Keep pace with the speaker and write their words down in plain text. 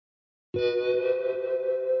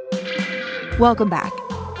Welcome back.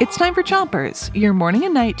 It's time for Chompers, your morning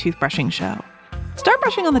and night toothbrushing show. Start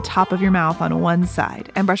brushing on the top of your mouth on one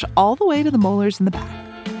side and brush all the way to the molars in the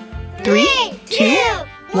back. 3, 2,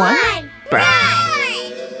 1,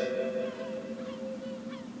 brush!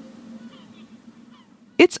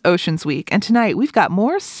 It's Oceans Week, and tonight we've got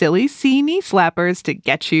more silly sea knee slappers to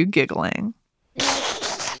get you giggling.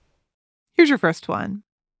 Here's your first one.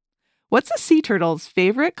 What's a sea turtle's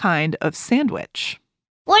favorite kind of sandwich?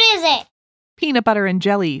 What is it? Peanut butter and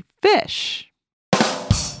jelly fish.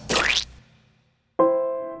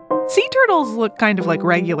 Sea turtles look kind of like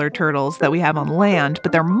regular turtles that we have on land,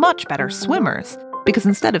 but they're much better swimmers because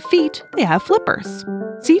instead of feet, they have flippers.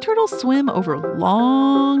 Sea turtles swim over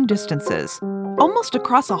long distances, almost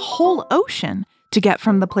across a whole ocean, to get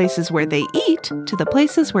from the places where they eat to the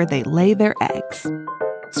places where they lay their eggs.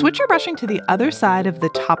 Switch your brushing to the other side of the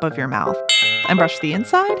top of your mouth and brush the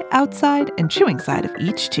inside, outside, and chewing side of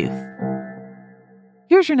each tooth.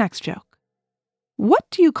 Here's your next joke. What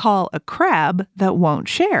do you call a crab that won't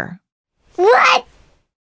share? What?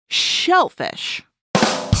 Shellfish.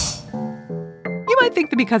 You might think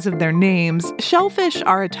that because of their names, shellfish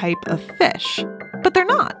are a type of fish, but they're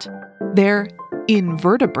not. They're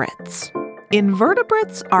invertebrates.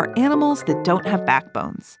 Invertebrates are animals that don't have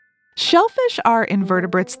backbones. Shellfish are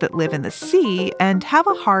invertebrates that live in the sea and have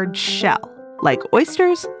a hard shell, like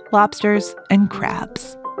oysters, lobsters, and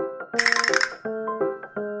crabs.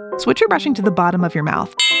 Switch your brushing to the bottom of your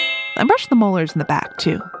mouth and brush the molars in the back,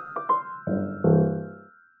 too.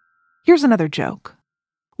 Here's another joke.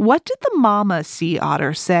 What did the mama sea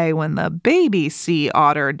otter say when the baby sea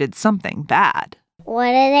otter did something bad? What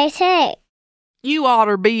did they say? You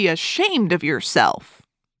oughter be ashamed of yourself.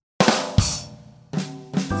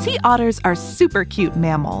 Sea otters are super cute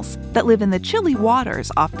mammals that live in the chilly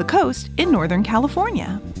waters off the coast in Northern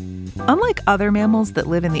California. Unlike other mammals that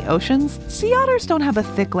live in the oceans, sea otters don't have a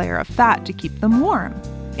thick layer of fat to keep them warm.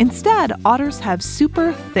 Instead, otters have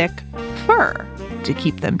super thick fur to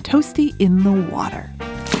keep them toasty in the water.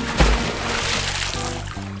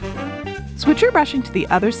 Switch your brushing to the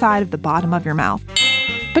other side of the bottom of your mouth,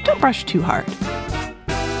 but don't brush too hard.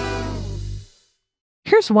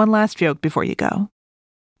 Here's one last joke before you go.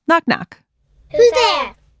 Knock, knock. Who's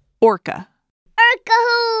there? Orca. Orca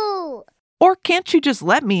who? Or can't you just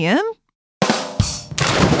let me in?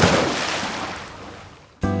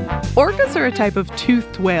 Orcas are a type of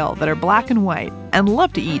toothed whale that are black and white and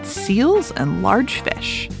love to eat seals and large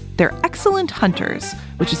fish. They're excellent hunters,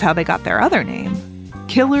 which is how they got their other name,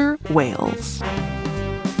 killer whales.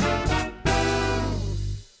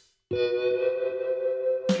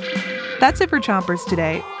 That's it for Chompers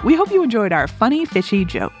today. We hope you enjoyed our funny, fishy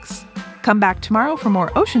jokes. Come back tomorrow for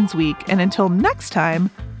more Oceans Week, and until next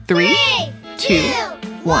time, 3, 2,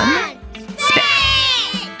 1, spit!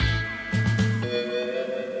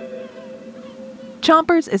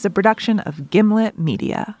 Chompers is a production of Gimlet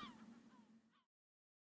Media.